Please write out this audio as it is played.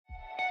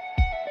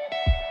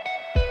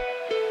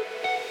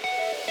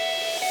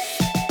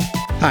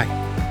Hi,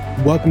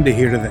 welcome to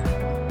Here to There,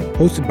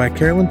 hosted by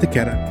Carolyn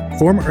Takeda,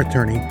 former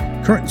attorney,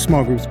 current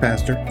small groups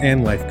pastor,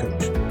 and life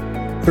coach.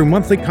 Through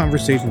monthly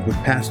conversations with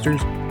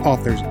pastors,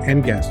 authors,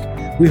 and guests,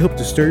 we hope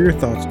to stir your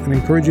thoughts and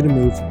encourage you to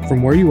move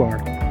from where you are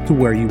to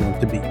where you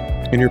want to be,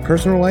 in your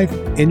personal life,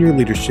 in your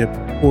leadership,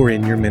 or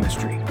in your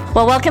ministry.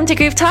 Well, welcome to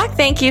Group Talk.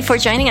 Thank you for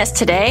joining us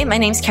today. My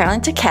name is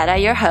Carolyn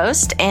Takeda, your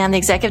host and the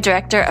Executive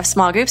Director of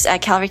Small Groups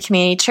at Calvary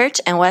Community Church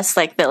in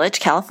Westlake Village,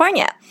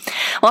 California.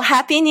 Well,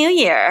 Happy New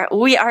Year.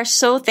 We are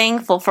so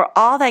thankful for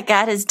all that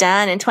God has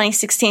done in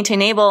 2016 to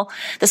enable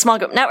the Small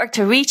Group Network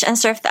to reach and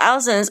serve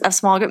thousands of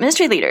small group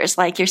ministry leaders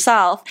like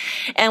yourself.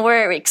 And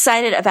we're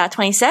excited about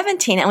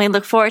 2017, and we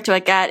look forward to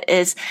what God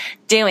is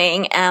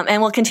doing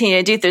and will continue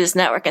to do through this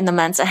network in the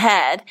months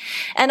ahead.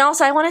 And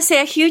also, I want to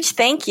say a huge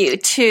thank you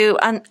to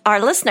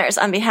our listeners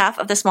on behalf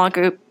of the Small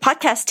Group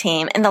podcast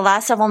team. In the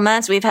last several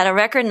months, we've had a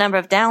record number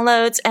of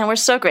downloads, and we're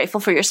so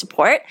grateful for your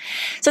support.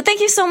 So thank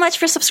you so much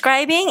for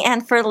subscribing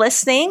and for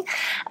listening.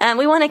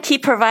 We want to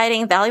keep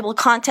providing valuable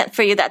content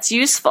for you that's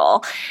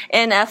useful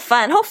in a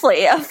fun,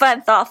 hopefully a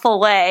fun, thoughtful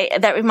way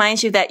that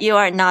reminds you that you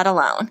are not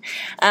alone.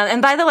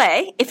 And by the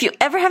way, if you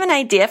ever have an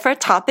idea for a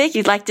topic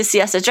you'd like to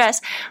see us address,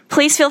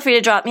 please feel free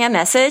to drop me a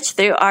message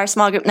through our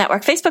Small Group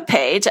Network Facebook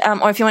page,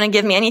 or if you want to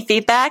give me any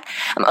feedback,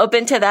 I'm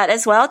open to that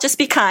as well. Just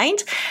be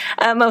kind,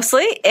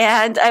 mostly,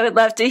 and I would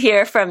love to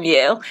hear from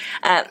you.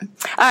 All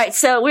right,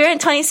 so we're in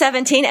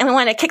 2017, and we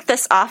want to kick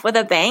this off with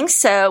a bang.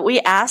 So we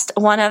asked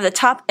one of the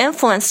top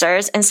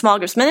influencers in small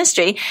groups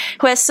ministry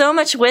who has so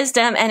much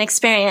wisdom and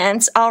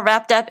experience all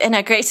wrapped up in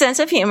a great sense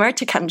of humor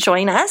to come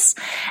join us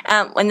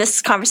in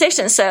this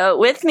conversation. So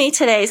with me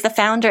today is the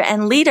founder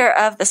and leader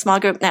of the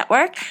Small Group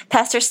Network,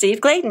 Pastor Steve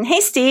Gladen.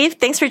 Hey, Steve,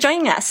 thanks for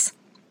joining us.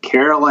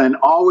 Carolyn,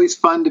 always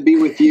fun to be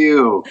with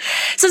you.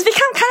 So it's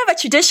become kind of a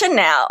tradition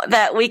now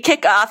that we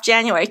kick off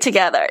January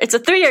together. It's a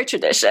 3-year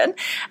tradition.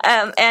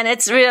 And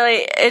it's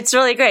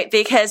really great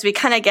because we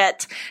kind of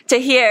get to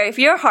hear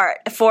your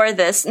heart for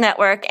this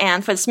network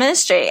and for this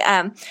ministry.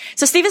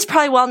 So Steve is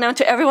probably well known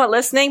to everyone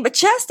listening, but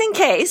just in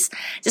case,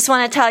 just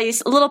want to tell you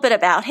a little bit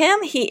about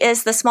him. He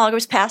is the small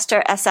groups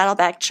pastor at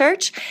Saddleback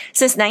Church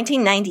since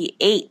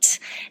 1998.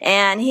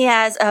 And he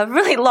has a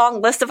really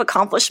long list of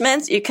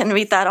accomplishments. You can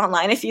read that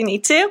online if you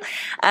need to.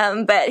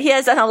 But he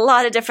has done a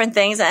lot of different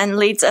things and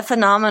leads a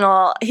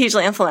phenomenal,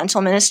 hugely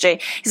influential ministry.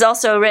 He's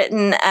also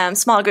written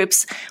Small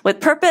Groups with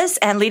Purpose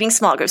and Leading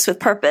Small Groups with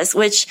Purpose,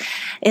 which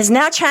is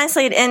now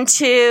translated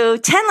into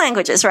 10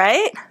 languages,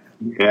 right?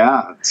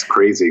 Yeah, it's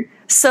crazy.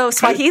 So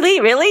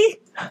Swahili, really?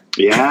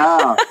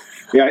 Yeah.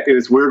 Yeah, it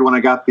was weird when I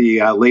got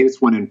the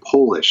latest one in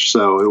Polish.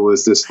 So it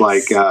was just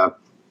like,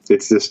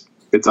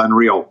 it's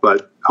unreal.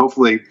 But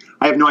hopefully,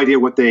 I have no idea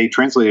what they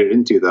translated it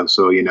into, though.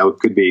 So, it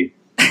could be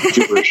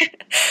gibberish.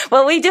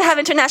 Well, we do have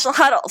international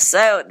huddles,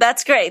 so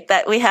that's great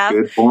that we have.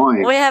 Good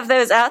point. We have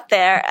those out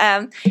there,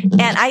 and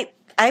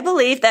I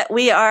believe that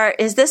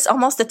is this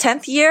almost the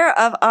 10th year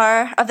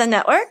of the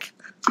network?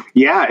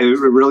 Yeah, it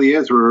really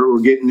is. We're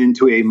getting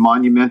into a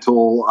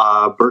monumental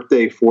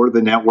birthday for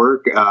the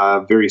network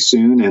very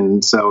soon,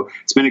 and so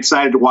it's been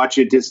exciting to watch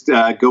it just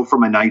go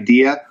from an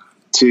idea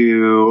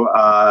to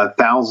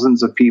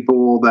thousands of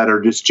people that are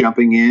just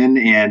jumping in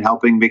and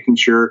making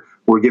sure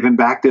we're giving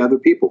back to other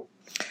people.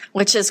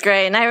 Which is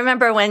great. And I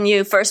remember when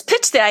you first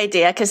pitched the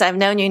idea, because I've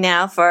known you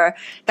now for,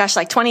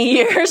 like 20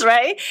 years,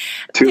 right?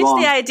 Too long.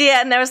 Pitched the idea,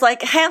 and there was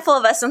like a handful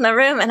of us in the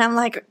room, and I'm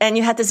like, and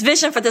you had this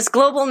vision for this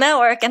global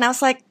network, and I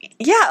was like,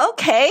 yeah,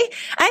 okay,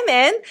 I'm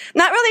in.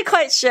 Not really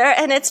quite sure.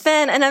 And it's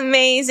been an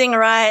amazing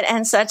ride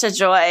and such a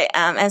joy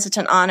and such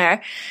an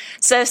honor.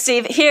 So,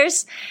 Steve,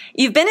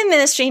 you've been in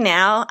ministry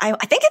now. I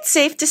think it's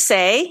safe to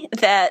say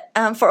that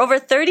for over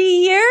 30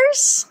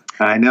 years.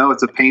 I know,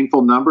 it's a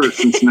painful number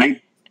since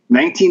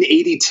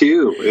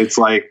 1982. It's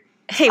like,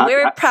 hey,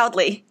 wear it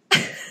proudly.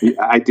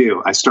 I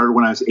do. I started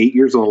when I was 8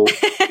 years old,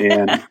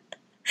 and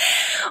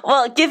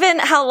well, given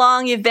how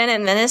long you've been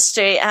in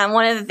ministry,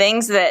 one of the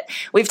things that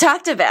we've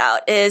talked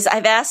about is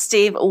I've asked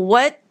Steve,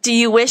 what do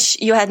you wish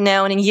you had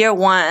known in year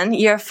 1,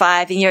 year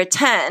 5, and year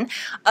 10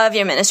 of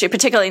your ministry,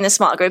 particularly in the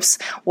small groups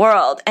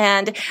world?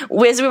 And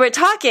as we were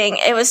talking,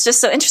 it was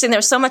just so interesting. There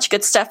was so much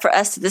good stuff for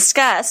us to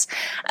discuss.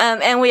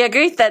 And we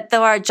agreed that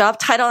though our job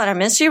title and our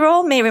ministry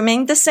role may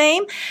remain the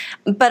same,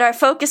 but our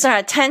focus and our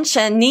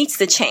attention needs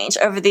to change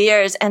over the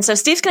years. And so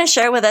Steve's going to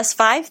share with us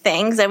 5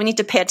 things that we need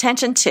to pay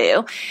attention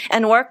to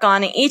and work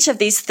on in each of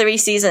these 3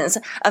 seasons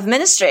of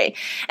ministry.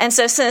 And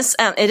so since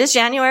it is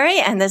January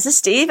and this is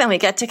Steve and we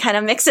get to kind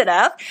of mix it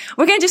up,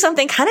 we're going to do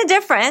something kind of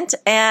different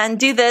and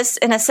do this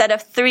in a set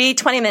of 3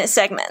 20-minute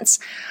segments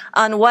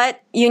on what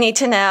you need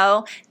to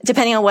know,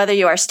 depending on whether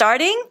you are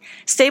starting,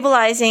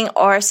 stabilizing,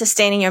 or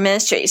sustaining your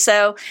ministry.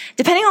 So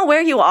depending on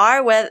where you are,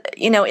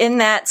 in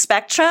that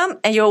spectrum,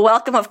 and you're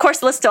welcome, of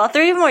course, to listen to all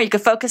 3 of them, or you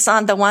could focus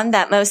on the one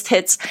that most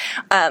hits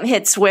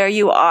where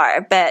you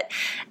are. But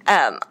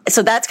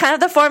so that's kind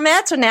of the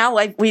format. So now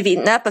we've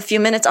eaten up a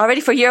few minutes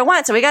already for year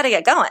 1, so we got to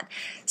get going.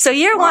 So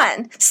year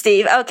 1,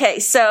 Steve. Okay,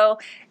 so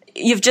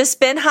you've just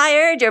been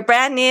hired, you're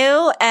brand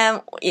new,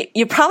 and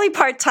you're probably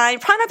part-time,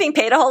 probably not being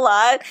paid a whole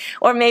lot,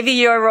 or maybe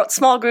your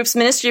small groups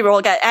ministry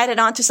role got added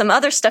on to some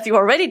other stuff you were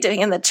already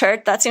doing in the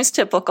church. That seems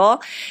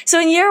typical. So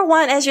in year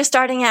one, as you're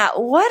starting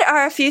out, what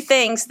are a few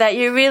things that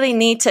you really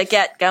need to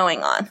get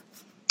going on?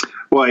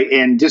 Well,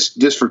 and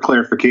just for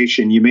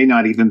clarification, you may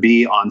not even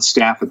be on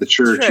staff at the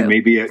church. True.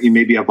 You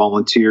may be a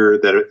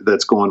volunteer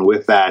that's going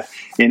with that.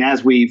 And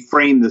as we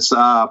frame this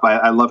up,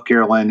 I love,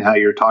 Carolyn, how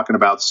you're talking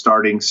about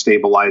starting,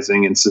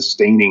 stabilizing, and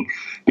sustaining,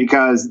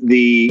 because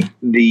the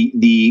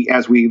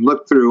as we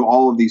look through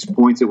all of these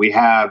points that we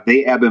have,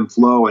 they ebb and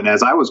flow. And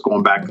as I was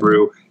going back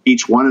through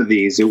each one of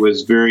these, it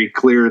was very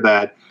clear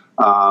that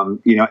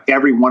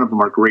every one of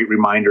them are great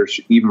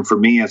reminders, even for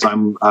me as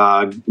I'm,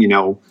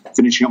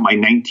 finishing up my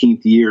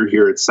 19th year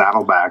here at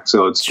Saddleback.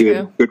 So it's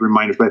good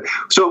reminders. But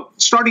so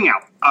starting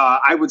out,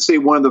 I would say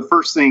one of the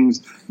first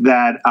things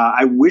that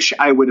I wish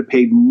I would have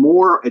paid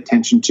more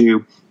attention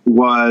to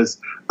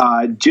was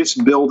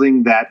just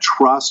building that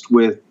trust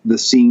with the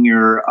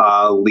senior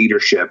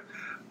leadership.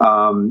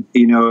 I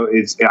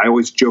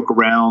always joke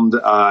around,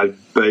 but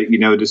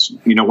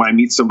when I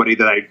meet somebody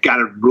that I got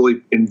to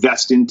really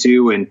invest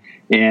into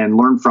and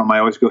learn from, I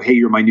always go, "Hey,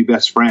 you're my new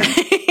best friend."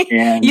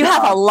 And you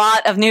have a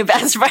lot of new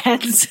best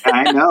friends.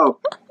 I know,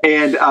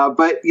 and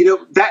but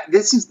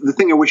this is the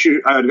thing I wish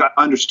I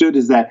understood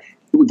is that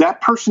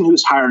person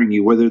who's hiring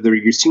you, whether they're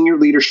your senior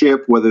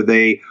leadership, whether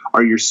they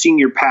are your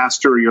senior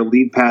pastor or your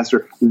lead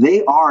pastor,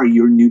 they are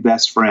your new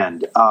best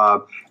friend.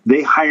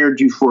 They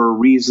hired you for a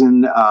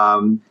reason.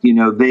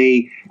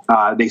 They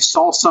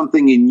saw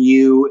something in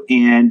you,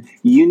 and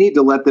you need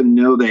to let them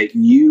know that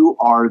you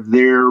are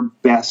their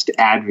best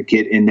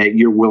advocate and that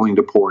you're willing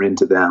to pour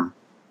into them.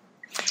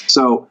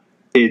 So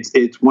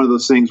it's one of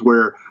those things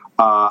where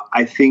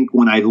I think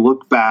when I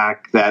look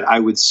back that I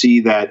would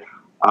see that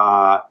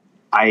I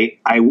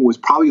was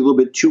probably a little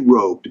bit too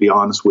rogue, to be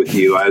honest with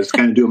you. I was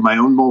kind of doing my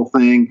own little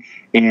thing,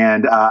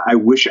 and I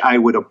wish I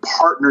would have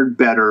partnered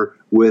better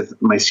with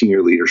my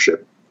senior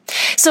leadership.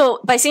 So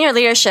by senior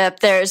leadership,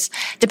 there's,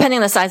 depending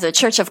on the size of the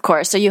church, of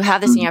course, so you have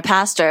the senior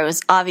pastor, it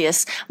was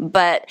obvious,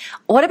 but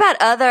what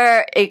about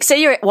say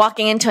you're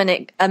walking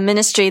into a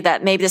ministry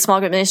that maybe the small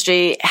group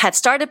ministry had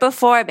started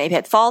before, maybe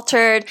had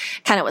faltered,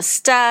 kind of was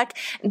stuck.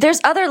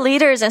 There's other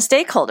leaders and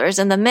stakeholders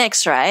in the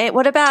mix, right?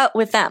 What about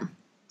with them?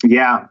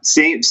 Yeah,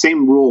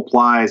 same rule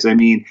applies. I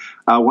mean,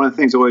 one of the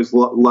things I always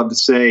love to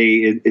say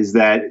is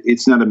that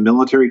it's not a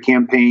military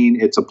campaign,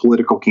 it's a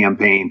political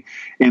campaign.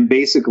 And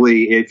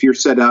basically, if you're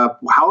set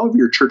up, however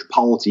your church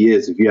polity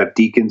is, if you have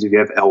deacons, if you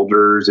have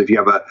elders, if you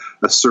have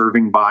a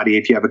serving body,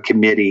 if you have a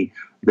committee,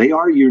 they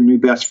are your new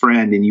best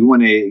friend, and you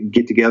want to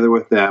get together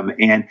with them.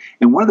 And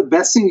one of the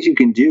best things you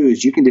can do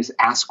is you can just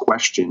ask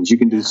questions. You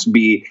can just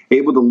be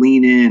able to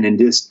lean in and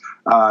just,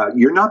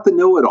 you're not the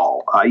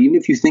know-it-all. Even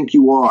if you think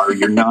you are,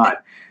 you're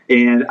not.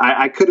 And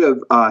I could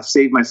have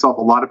saved myself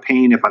a lot of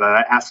pain if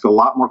I asked a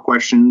lot more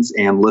questions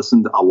and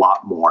listened a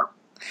lot more.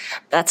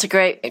 That's a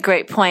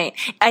great point.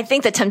 I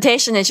think the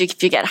temptation is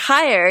if you get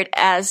hired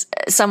as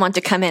someone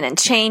to come in and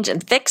change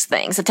and fix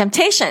things, the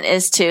temptation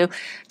is to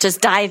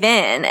just dive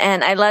in.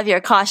 And I love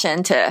your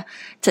caution to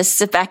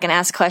sit back and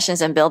ask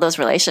questions and build those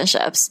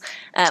relationships.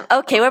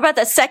 Okay, what about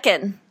the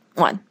second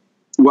one?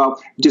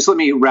 Well, just let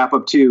me wrap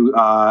up too.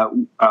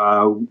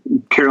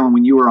 Carolyn,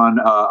 when you were on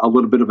a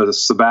little bit of a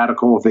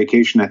sabbatical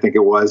vacation, I think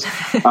it was,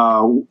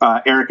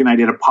 Eric and I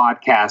did a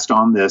podcast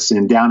on this,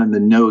 and down in the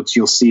notes,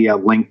 you'll see a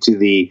link to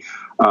the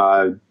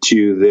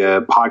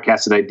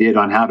podcast that I did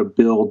on how to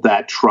build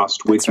that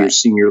trust with your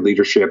senior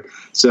leadership.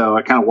 So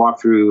I kind of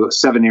walked through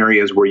 7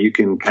 areas where you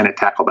can kind of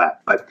tackle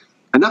that. But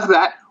enough of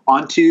that.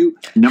 On to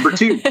number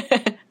 2. All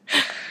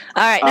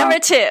right, number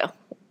 2.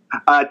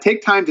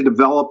 Take time to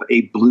develop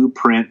a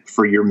blueprint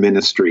for your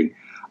ministry.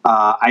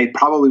 I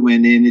probably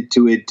went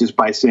into it just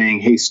by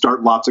saying, hey,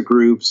 start lots of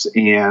groups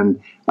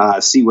and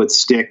see what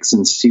sticks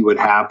and see what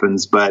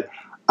happens. But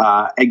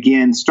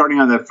again, starting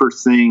on that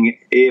first thing,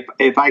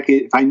 if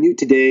I knew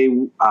today,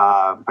 if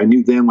I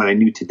knew then what I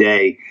knew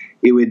today,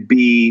 it would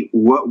be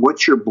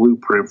what's your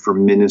blueprint for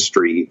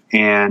ministry,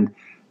 and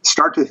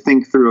start to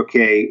think through,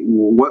 okay,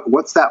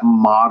 what's that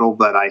model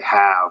that I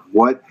have?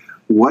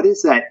 What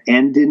is that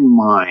end in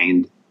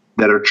mind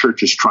that our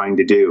church is trying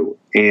to do?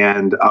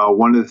 And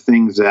one of the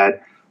things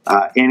that,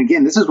 and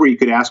again, this is where you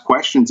could ask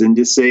questions and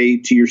just say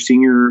to your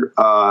senior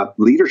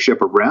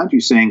leadership around you,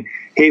 saying,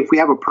 hey, if we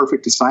have a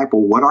perfect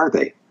disciple, what are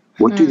they?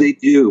 What do they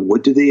do?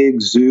 What do they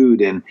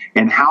exude? And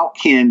how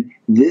can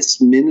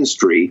this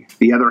ministry,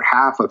 the other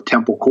half of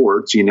Temple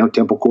Courts,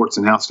 Temple Courts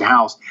and House to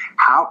House,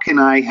 how can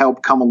I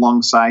help come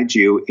alongside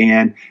you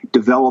and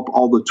develop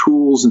all the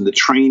tools and the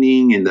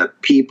training and the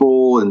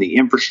people and the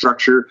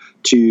infrastructure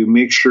to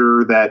make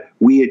sure that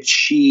we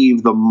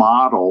achieve the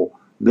model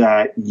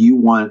that you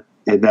want,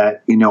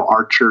 that,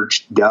 our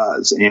church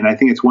does? And I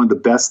think it's one of the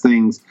best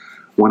things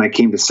when I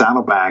came to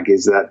Saddleback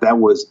is that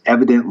was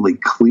evidently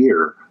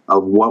clear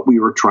of what we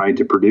were trying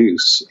to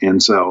produce.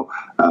 And so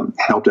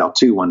helped out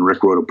too when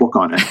Rick wrote a book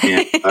on it.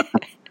 And,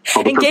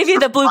 And gave you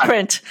the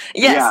blueprint.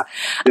 Yes.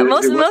 Yeah.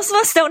 Most of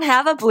us don't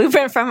have a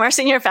blueprint from our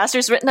senior pastor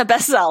who's written a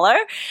bestseller.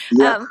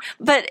 Yeah.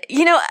 But,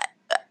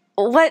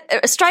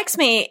 what strikes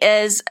me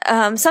is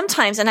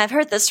sometimes, and I've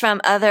heard this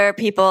from other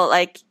people,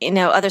 like,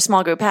 other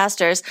small group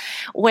pastors,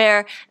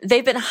 where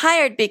they've been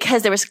hired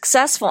because they were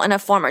successful in a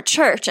former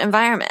church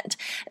environment.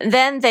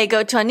 Then they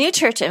go to a new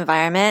church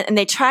environment and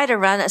they try to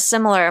run a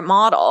similar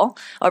model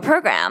or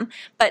program,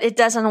 but it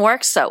doesn't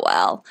work so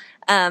well.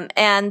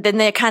 And then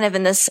they're kind of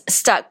in this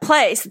stuck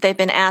place that they've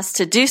been asked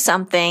to do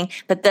something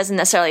that doesn't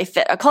necessarily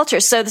fit a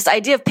culture. So this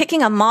idea of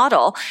picking a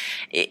model,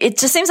 it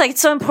just seems like it's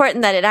so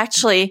important that it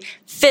actually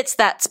fits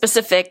that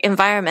specific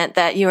environment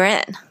that you're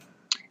in.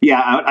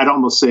 Yeah, I'd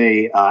almost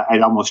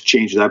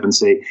change it up and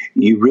say,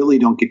 you really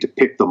don't get to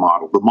pick the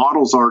model. The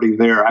model's already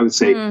there. I would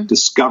say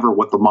discover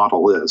what the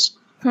model is,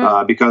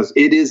 because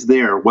it is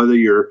there, whether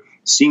your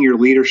senior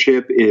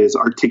leadership is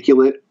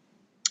articulate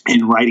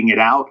in writing it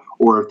out,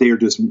 or if they're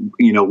just,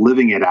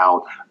 living it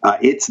out,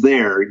 it's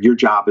there. Your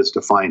job is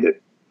to find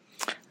it.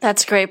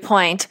 That's a great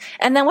point.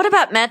 And then what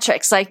about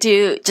metrics? Like, do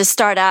you just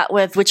start out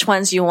with which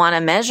ones you want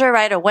to measure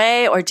right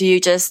away, or do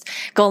you just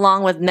go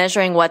along with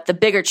measuring what the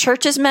bigger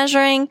church is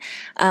measuring,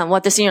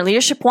 what the senior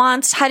leadership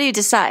wants? How do you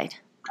decide?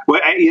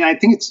 Well, I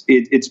think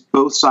it's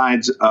both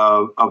sides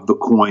of the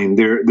coin.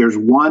 There's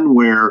one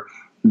where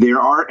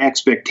there are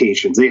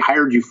expectations. They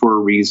hired you for a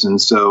reason,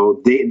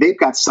 so they've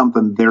got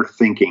something they're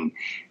thinking.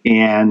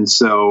 And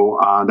so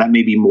that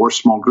may be more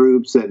small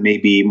groups, that may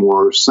be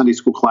more Sunday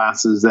school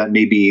classes, that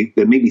may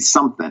be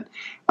something.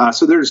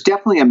 So there's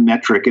definitely a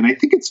metric, and I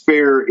think it's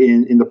fair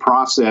in the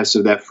process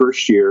of that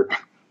first year.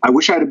 I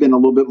wish I'd have been a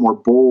little bit more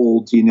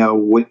bold,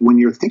 when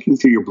you're thinking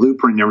through your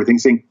blueprint and everything,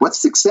 saying, what's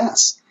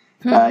success?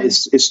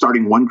 Is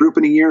starting one group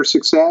in a year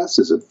success?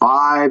 Is it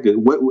 5?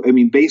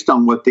 Based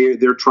on what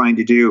they're trying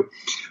to do.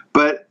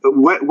 But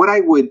what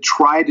I would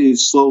try to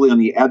slowly on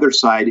the other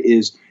side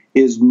is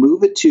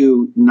move it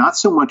to not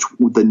so much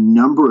the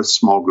number of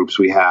small groups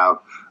we have,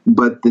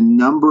 but the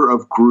number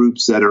of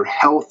groups that are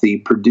healthy,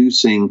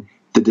 producing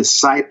the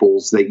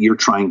disciples that you're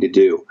trying to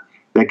do.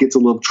 That gets a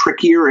little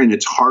trickier and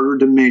it's harder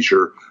to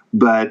measure,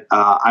 but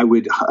I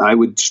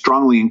would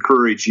strongly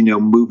encourage,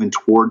 moving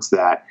towards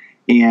that.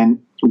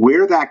 And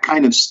where that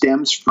kind of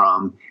stems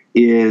from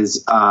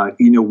is,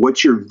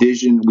 what's your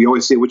vision? We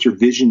always say, what's your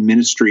vision,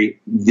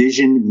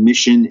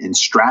 mission, and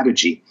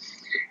strategy?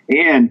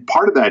 And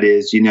part of that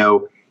is,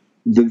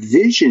 the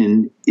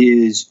vision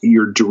is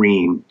your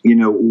dream.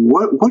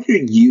 What are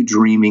you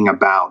dreaming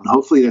about? And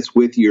hopefully that's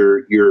with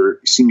your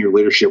senior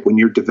leadership. When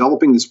you're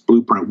developing this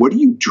blueprint, what are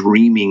you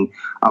dreaming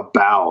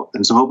about?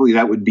 And so hopefully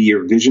that would be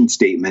your vision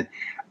statement.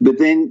 But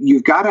then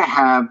you've got to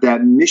have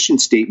that mission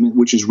statement,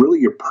 which is really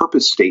your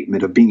purpose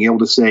statement of being able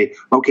to say,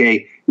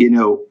 okay,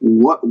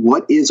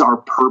 what is our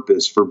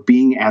purpose for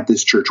being at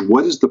this church?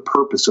 What is the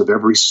purpose of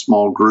every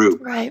small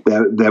group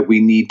that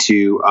we need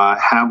to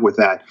have with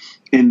that?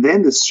 And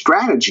then the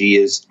strategy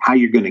is how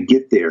you're going to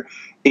get there.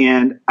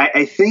 And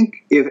I think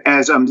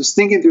as I'm just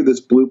thinking through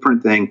this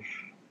blueprint thing,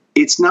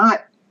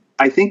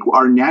 I think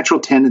our natural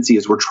tendency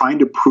is we're trying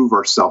to prove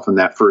ourselves in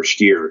that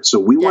first year. So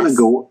we want to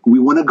go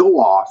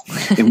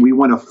off and we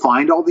want to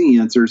find all the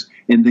answers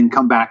and then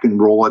come back and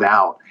roll it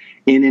out.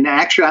 And in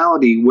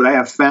actuality, what I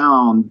have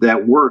found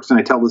that works, and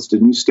I tell this to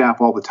new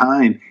staff all the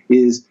time,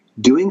 is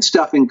doing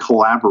stuff in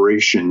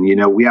collaboration.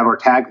 We have our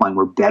tagline,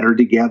 we're better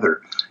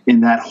together.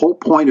 And that whole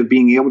point of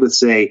being able to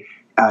say,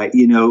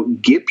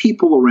 get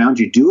people around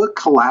you, do it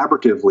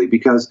collaboratively,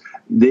 because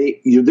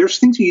there's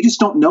things you just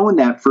don't know in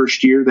that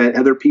first year that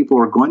other people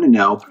are going to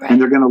know,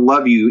 and they're going to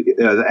love you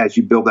as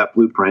you build that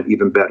blueprint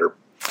even better.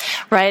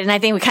 Right. And I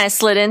think we kind of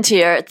slid into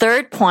your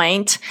third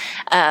point,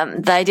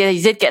 the idea that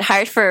you did get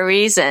hired for a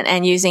reason,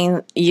 and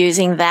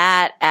using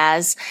that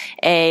as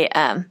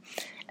a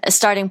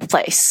starting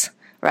place.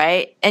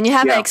 Right. And you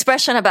have an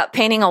expression about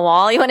painting a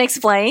wall. You want to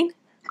explain?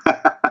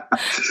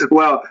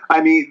 Well,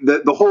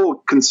 the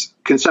whole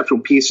conceptual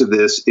piece of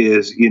this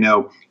is,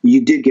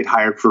 you did get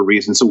hired for a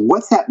reason. So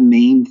what's that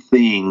main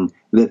thing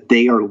that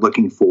they are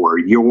looking for?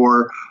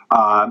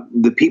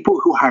 The people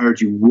who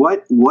hired you,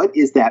 what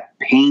is that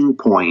pain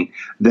point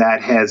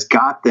that has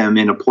got them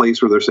in a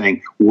place where they're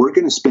saying, we're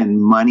going to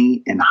spend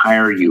money and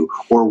hire you,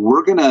 or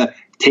we're going to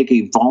take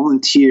a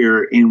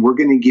volunteer and we're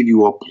going to give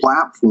you a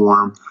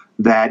platform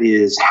that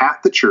is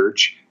half the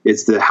church.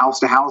 It's the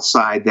house-to-house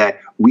side that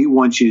we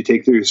want you to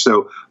take through.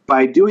 So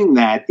by doing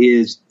that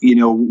is,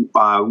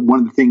 one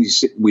of the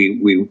things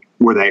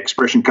where that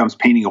expression comes,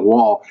 painting a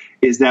wall,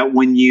 is that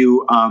when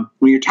you're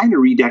trying to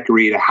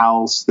redecorate a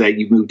house that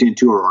you've moved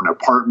into, or an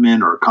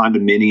apartment or a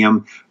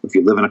condominium, if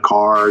you live in a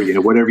car,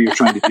 whatever you're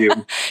trying to do.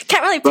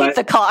 Can't really paint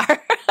the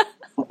car.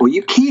 Well,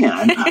 you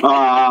can.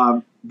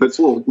 but it's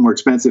a little more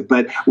expensive.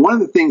 But one of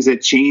the things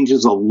that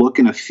changes a look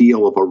and a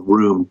feel of a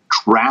room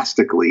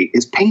drastically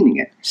is painting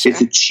it. Sure.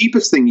 It's the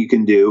cheapest thing you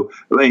can do,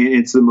 and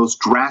it's the most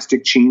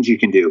drastic change you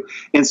can do.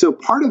 And so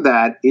part of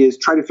that is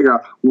try to figure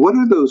out what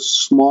are those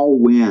small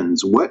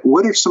wins? What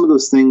are some of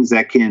those things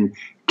that can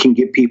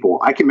get people?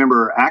 I can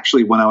remember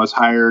actually when I was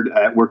hired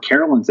at where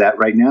Carolyn's at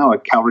right now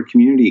at Calvary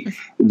Community,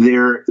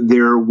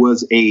 there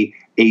was a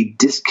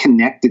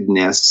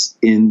disconnectedness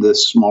in the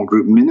small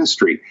group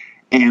ministry.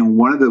 And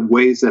one of the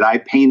ways that I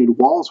painted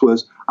walls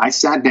was I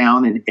sat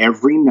down and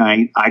every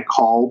night I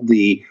called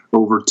the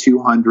over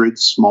 200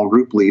 small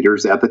group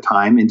leaders at the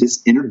time and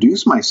just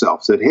introduced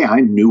myself. Said, hey,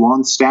 I'm new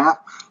on staff.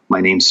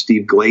 My name's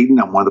Steve Gladen.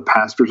 I'm one of the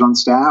pastors on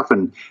staff,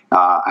 and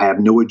I have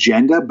no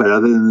agenda, but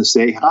other than to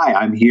say, hi,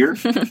 I'm here.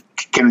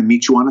 Can I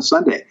meet you on a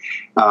Sunday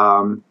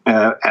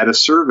at a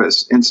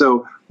service? And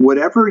so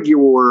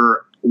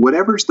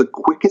whatever's the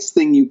quickest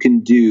thing you can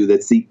do,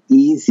 that's the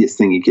easiest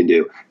thing you can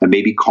do. That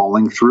may be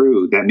calling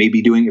through. That may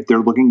be doing, if they're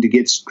looking to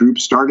get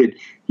groups started,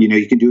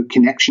 you can do a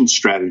connection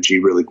strategy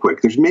really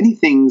quick. There's many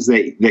things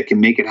that can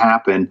make it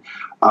happen,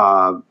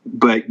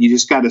 but you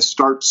just got to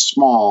start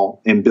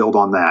small and build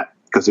on that,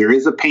 because there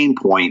is a pain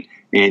point,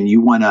 and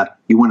you want to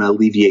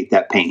alleviate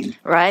that pain.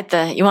 Right.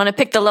 You want to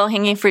pick the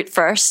low-hanging fruit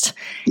first.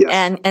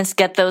 Yes. and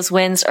get those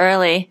wins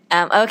early.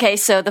 Okay,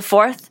 so the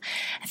fourth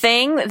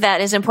thing that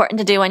is important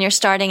to do when you're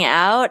starting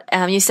out,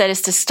 you said,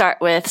 is to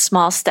start with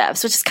small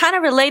steps, which is kind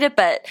of related,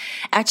 but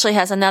actually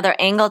has another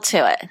angle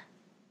to it.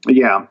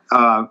 Yeah.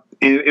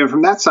 And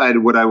from that side,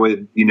 what I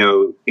would,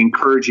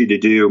 encourage you to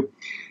do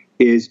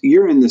is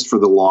you're in this for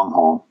the long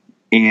haul.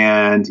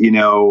 And,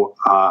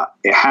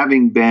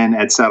 having been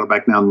at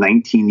Saddleback now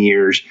 19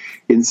 years,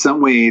 in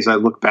some ways I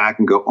look back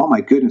and go, oh my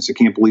goodness, I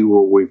can't believe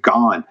where we've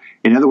gone.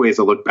 In other ways,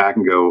 I look back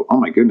and go, oh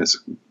my goodness,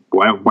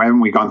 why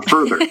haven't we gone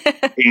further?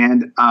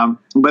 And,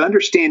 but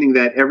understanding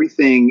that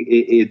everything,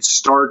 it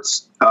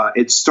starts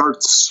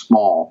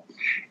small.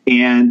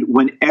 And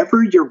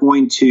whenever you're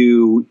going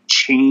to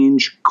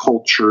change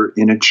culture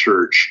in a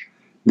church,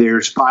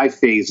 there's 5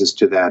 phases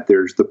to that.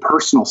 There's the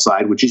personal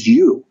side, which is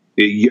you.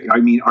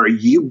 Are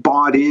you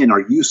bought in? Are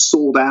you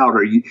sold out?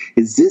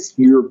 Is this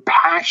your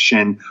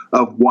passion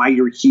of why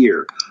you're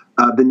here?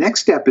 The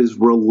next step is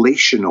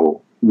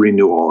relational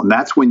renewal, and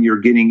that's when you're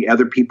getting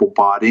other people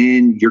bought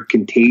in. You're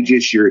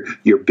contagious.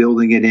 You're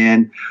building it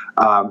in.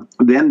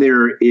 Then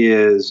there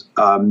is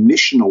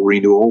missional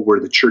renewal, where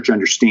the church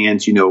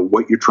understands,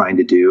 what you're trying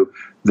to do.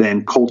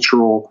 Then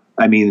cultural.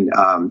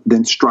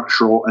 Then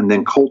structural, and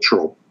then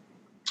cultural.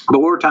 But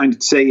what we're trying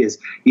to say is,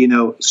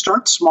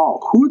 start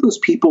small. Who are those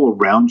people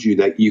around you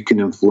that you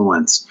can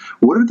influence?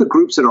 What are the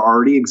groups that are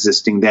already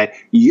existing that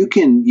you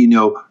can,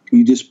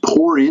 you just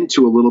pour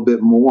into a little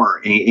bit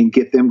more and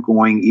get them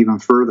going even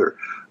further?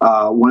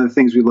 One of the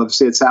things we love to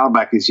say at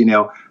Saddleback is,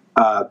 you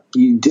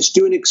just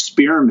do an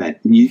experiment.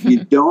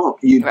 You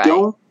don't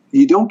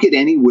get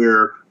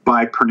anywhere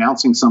by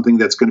pronouncing something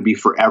that's going to be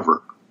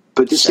forever.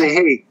 But just say,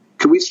 hey,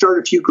 can we start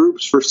a few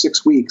groups for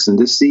 6 weeks and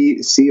just see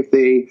if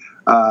they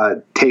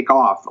take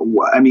off?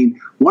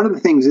 One of the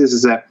things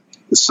is that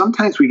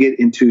sometimes we get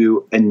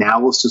into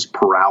analysis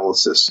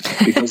paralysis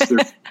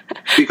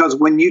because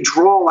when you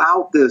draw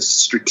out this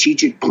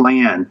strategic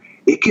plan,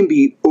 it can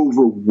be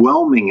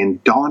overwhelming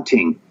and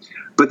daunting.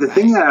 But the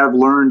thing that I've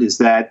learned is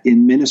that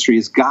in ministry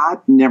is God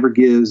never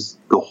gives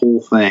the whole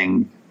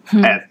thing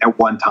at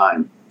one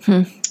time.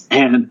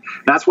 And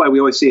that's why we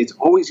always say it's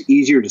always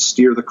easier to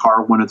steer the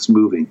car when it's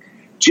moving.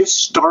 Just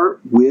start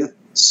with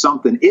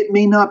something. It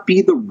may not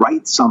be the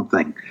right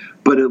something,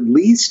 but at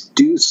least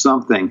do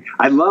something.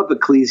 I love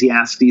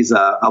Ecclesiastes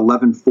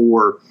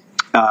 11:4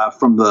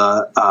 from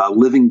the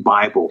Living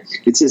Bible.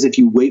 It says, if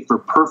you wait for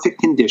perfect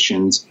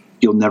conditions,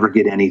 you'll never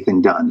get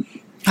anything done.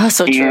 Oh,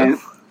 so true.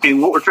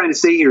 And what we're trying to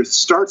say here is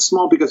start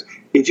small, because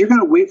if you're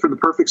going to wait for the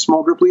perfect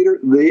small group leader,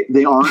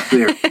 they aren't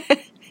there.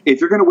 If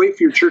you're going to wait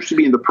for your church to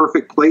be in the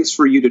perfect place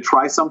for you to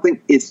try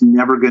something, it's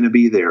never going to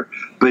be there.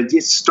 But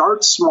just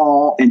start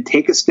small and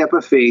take a step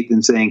of faith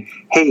and saying,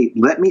 hey,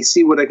 let me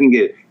see what I can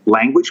get.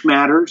 Language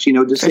matters,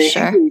 just say,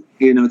 sure. Hey,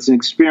 it's an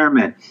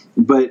experiment.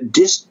 But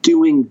just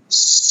doing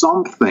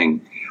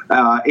something.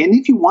 And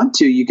if you want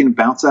to, you can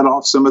bounce that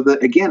off some of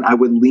again, I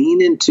would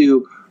lean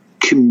into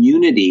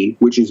community,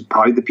 which is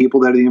probably the people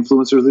that are the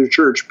influencers of their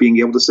church, being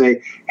able to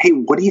say, hey,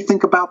 what do you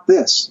think about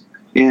this?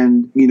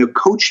 And,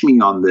 coach me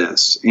on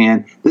this.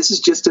 And this is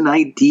just an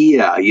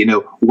idea.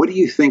 What do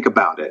you think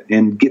about it?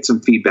 And get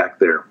some feedback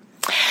there.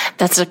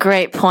 That's a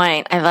great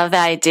point. I love the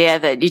idea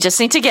that you just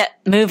need to get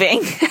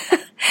moving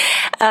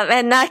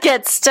and not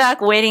get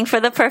stuck waiting for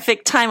the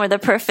perfect time or the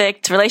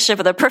perfect relationship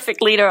or the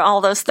perfect leader, all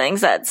those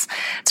things. It's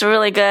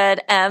really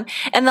good. And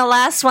the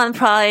last one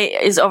probably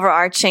is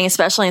overarching,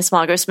 especially in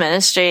small groups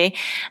ministry,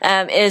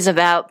 is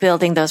about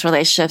building those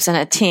relationships in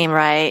a team,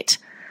 right?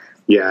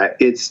 Yeah,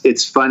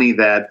 it's funny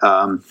that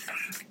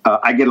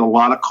I get a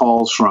lot of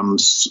calls from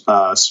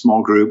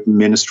small group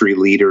ministry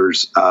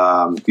leaders,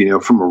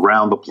 from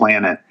around the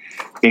planet.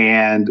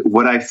 And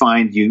what I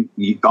find you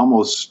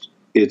almost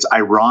it's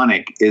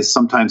ironic is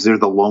sometimes they're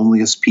the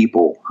loneliest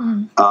people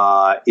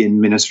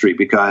in ministry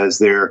because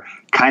they're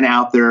kind of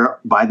out there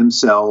by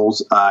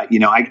themselves.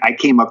 I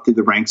came up through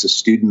the ranks of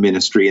student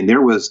ministry, and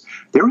there was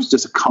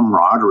just a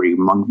camaraderie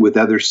with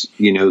other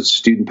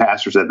student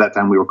pastors. At that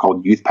time, we were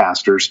called youth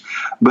pastors,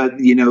 but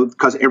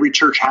because every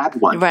church had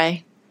one.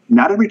 Right.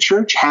 Not every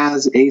church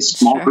has a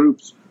small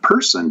groups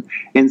person,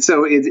 and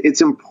so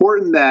it's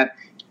important that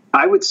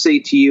I would say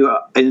to you,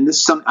 and this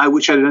is something I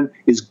wish I'd done,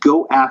 is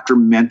go after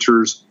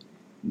mentors.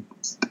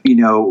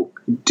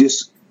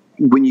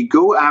 When you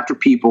go after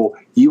people,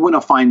 you want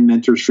to find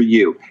mentors for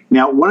you.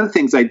 Now, one of the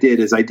things I did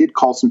is I did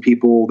call some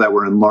people that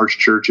were in large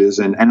churches,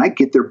 and I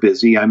get they're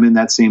busy. I'm in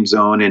that same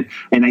zone, and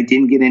I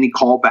didn't get any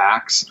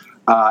callbacks.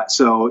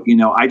 So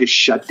I just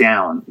shut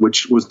down,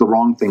 which was the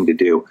wrong thing to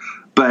do.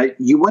 But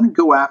you want to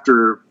go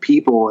after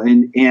people,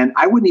 and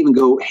I wouldn't even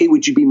go, hey,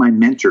 would you be my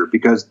mentor?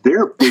 Because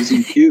they're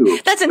busy too.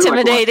 That's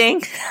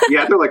intimidating.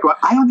 They're like, well,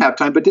 I don't have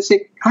time, but just say,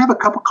 can I have a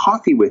cup of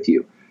coffee with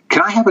you?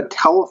 Can I have a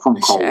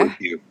telephone call with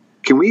you?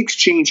 Can we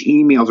exchange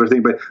emails or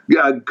things?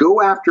 But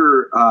go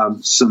after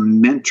some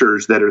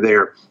mentors that are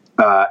there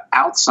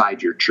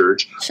outside your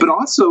church, but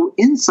also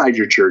inside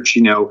your church.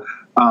 Find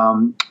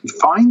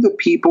the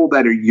people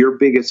that are your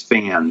biggest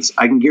fans.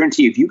 I can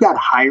guarantee you, if you got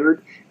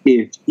hired,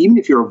 even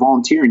if you're a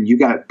volunteer and you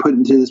got put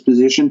into this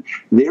position,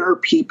 there are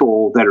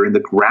people that are in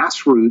the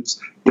grassroots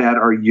that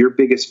are your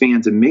biggest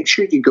fans, and make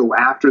sure you go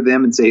after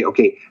them and say,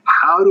 okay,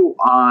 how do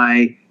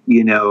I,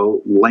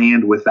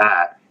 land with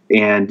that?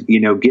 And,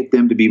 get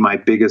them to be my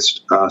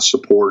biggest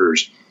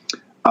supporters.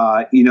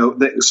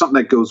 Something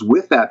that goes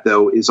with that,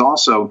 though, is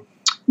also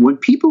when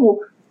people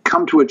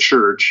come to a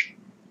church,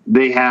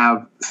 they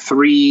have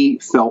three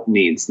felt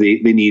needs. They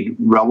need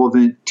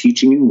relevant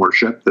teaching and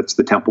worship. That's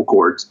the temple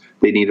courts.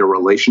 They need a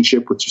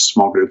relationship with your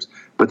small groups,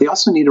 but they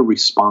also need a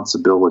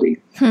responsibility.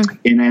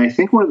 And I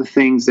think one of the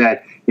things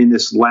that in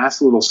this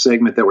last little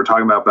segment that we're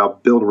talking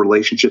about build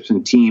relationships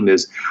and team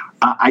is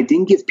I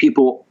didn't give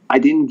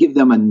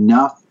them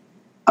enough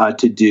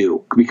to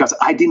do because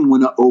I didn't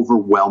want to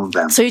overwhelm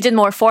them. So you did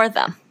more for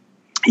them.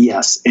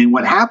 Yes. And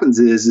what happens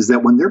is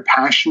that when they're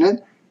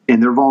passionate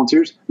and they're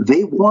volunteers,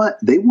 they want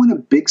a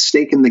big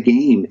stake in the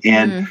game.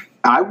 And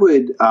I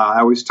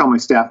always tell my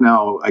staff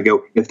now, I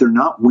go, if they're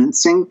not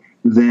wincing,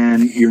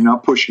 then you're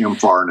not pushing them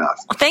far enough.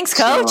 Well, thanks,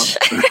 Coach.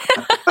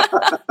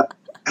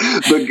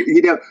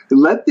 But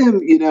let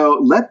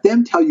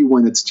them tell you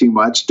when it's too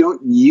much.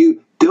 Don't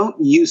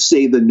you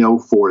say the no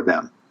for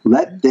them.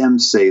 Let them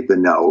say the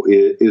no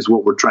is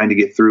what we're trying to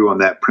get through on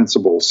that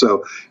principle.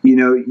 So,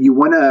 you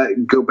want to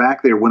go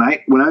back there. When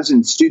I was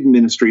in student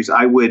ministries,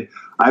 I would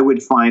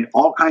find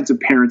all kinds of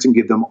parents and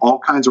give them all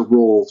kinds of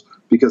roles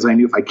because I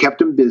knew if I kept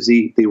them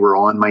busy, they were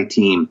on my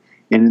team.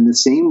 And in the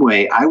same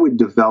way, I would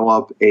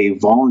develop a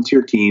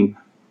volunteer team.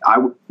 I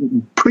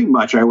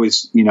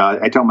always,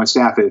 I tell my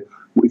staff,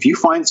 if you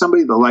find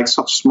somebody that likes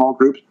small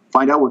groups,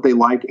 find out what they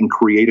like and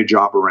create a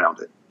job around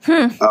it.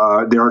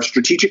 There are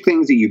strategic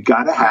things that you've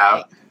got to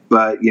have,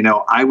 but,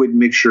 I would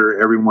make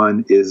sure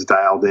everyone is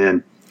dialed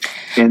in.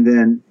 And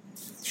then,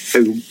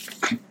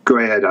 go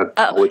ahead.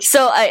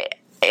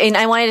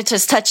 I wanted to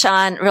just touch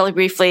on really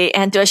briefly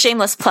and do a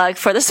shameless plug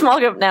for the Small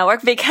Group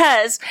Network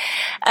because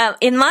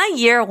in my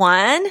year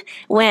one,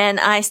 when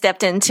I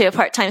stepped into a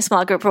part-time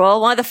small group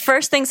role, one of the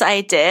first things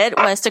I did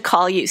was to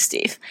call you,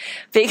 Steve,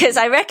 because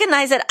I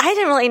recognized that I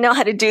didn't really know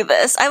how to do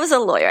this. I was a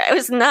lawyer. I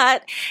was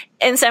not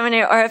in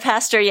seminary or a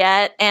pastor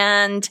yet,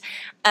 and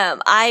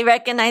I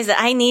recognized that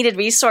I needed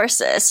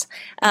resources.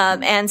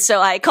 And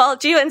so I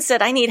called you and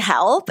said, I need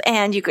help.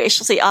 And you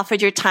graciously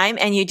offered your time,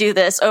 and you do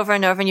this over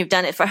and over, and you've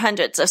done it for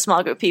hundreds of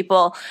small group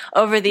people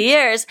over the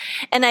years.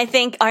 And I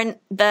think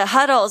the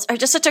huddles are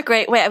just such a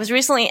great way. I was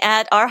recently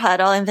at our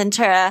huddle in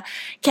Ventura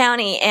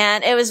County,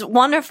 and it was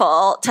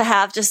wonderful to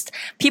have just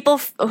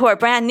people who are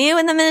brand new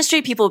in the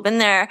ministry, people who've been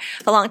there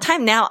for a long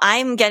time. Now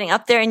I'm getting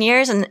up there in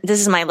years, and this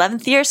is my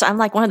 11th year. So I'm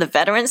like one of the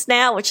veterans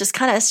now, which is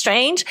kind of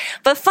strange,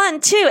 but fun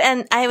too.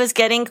 And I was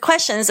getting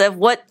questions of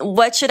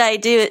what should I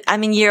do?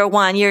 I'm in year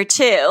one, year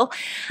two,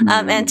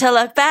 and to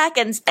look back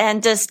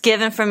and just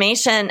give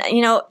information,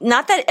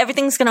 not that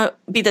everything's going to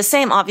be the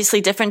same,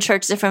 obviously different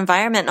church, different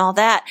environment and all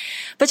that,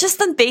 but just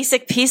the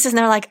basic pieces. And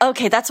they're like,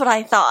 okay, that's what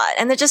I thought.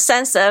 And they're just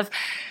sense of,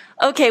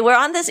 okay, we're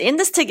in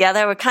this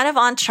together. We're kind of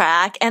on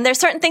track. And there's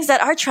certain things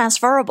that are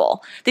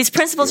transferable. These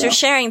principles you're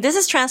sharing, this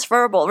is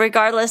transferable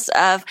regardless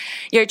of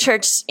your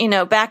church,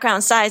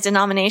 background, size,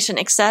 denomination,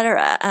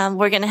 etc.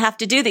 We're going to have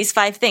to do these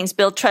 5 things: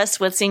 build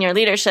trust with senior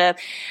leadership,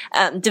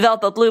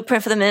 develop a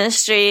blueprint for the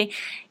ministry,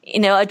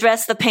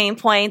 address the pain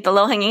point, the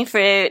low-hanging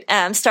fruit,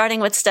 starting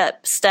with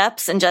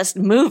steps and just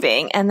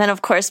moving. And then,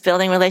 of course,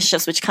 building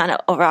relationships, which kind of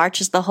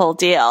overarches the whole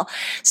deal.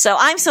 So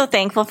I'm so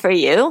thankful for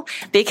you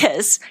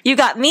because you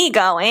got me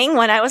going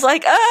when I was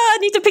like, I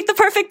need to pick the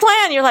perfect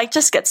plan. You're like,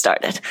 just get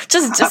started.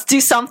 Just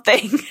do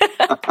something.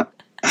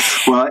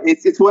 Well,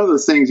 it's one of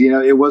those things,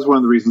 it was one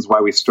of the reasons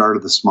why we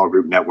started the small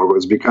group network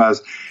was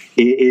because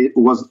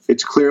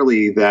it's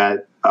clearly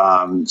that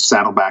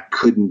Saddleback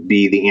couldn't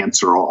be the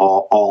answer,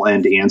 all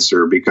end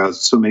answer,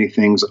 because so many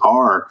things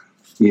are,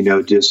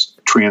 just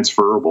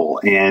transferable.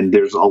 And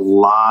there's a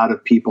lot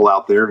of people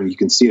out there, and you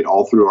can see it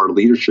all through our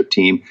leadership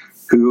team,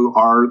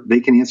 they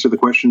can answer the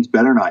questions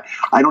better than I.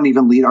 I don't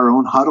even lead our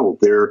own huddle.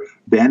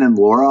 Ben and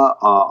Laura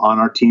on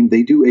our team.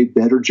 They do a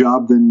better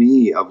job than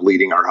me of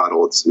leading our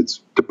huddle. It's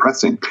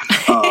depressing,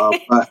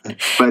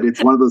 but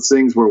it's one of those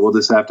things where we'll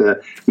just have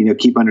to,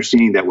 keep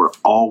understanding that we're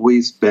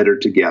always better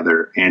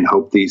together, and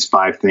hope these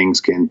 5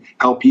 things can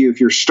help you if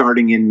you're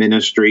starting in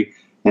ministry.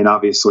 And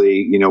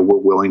obviously, we're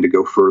willing to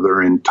go further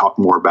and talk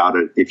more about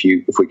it if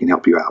we can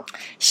help you out.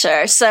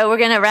 Sure. So we're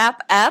going to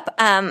wrap up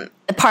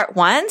part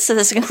 1. So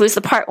this concludes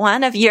the part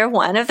 1 of year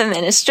 1 of the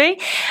ministry.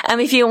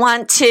 If you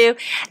want to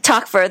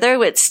talk further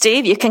with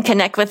Steve, you can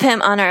connect with him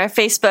on our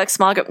Facebook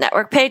small group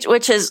network page,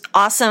 which is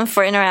awesome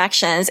for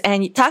interactions.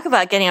 And you talk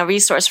about getting a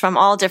resource from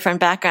all different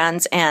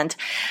backgrounds and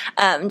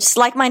just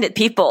like-minded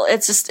people.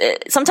 It's just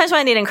sometimes when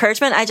I need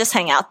encouragement, I just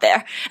hang out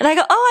there and I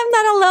go, "Oh, I'm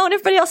not alone.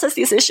 Everybody else has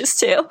these issues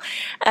too."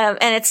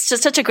 And it's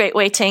just such a great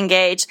way to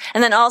engage.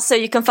 And then also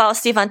you can follow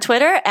Steve on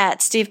Twitter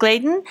at Steve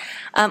Gladen,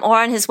 or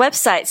on his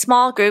website,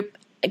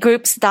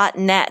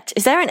 smallgroups.net.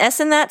 Is there an S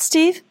in that,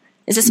 Steve?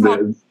 Is it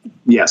small?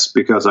 Yes,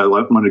 because I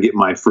want to get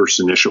my first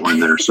initial in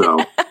there. So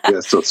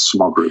yes, so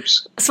small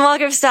groups.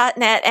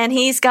 Smallgroups.net. And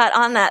he's got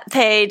on that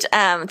page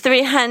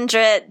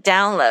 300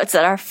 downloads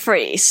that are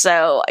free.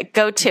 So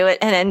go to it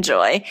and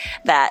enjoy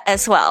that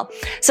as well.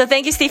 So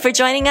thank you, Steve, for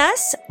joining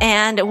us.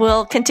 And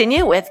we'll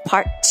continue with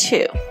part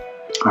 2.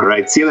 All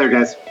right. See you later,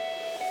 guys.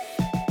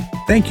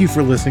 Thank you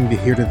for listening to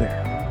Here to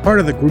There,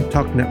 part of the Group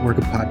Talk Network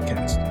of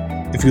podcasts.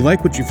 If you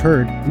like what you've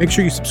heard, make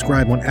sure you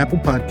subscribe on Apple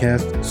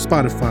Podcasts,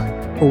 Spotify,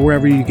 or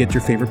wherever you get your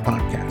favorite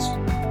podcasts.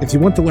 If you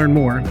want to learn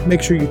more,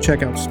 make sure you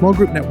check out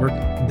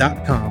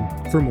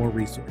smallgroupnetwork.com for more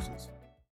resources.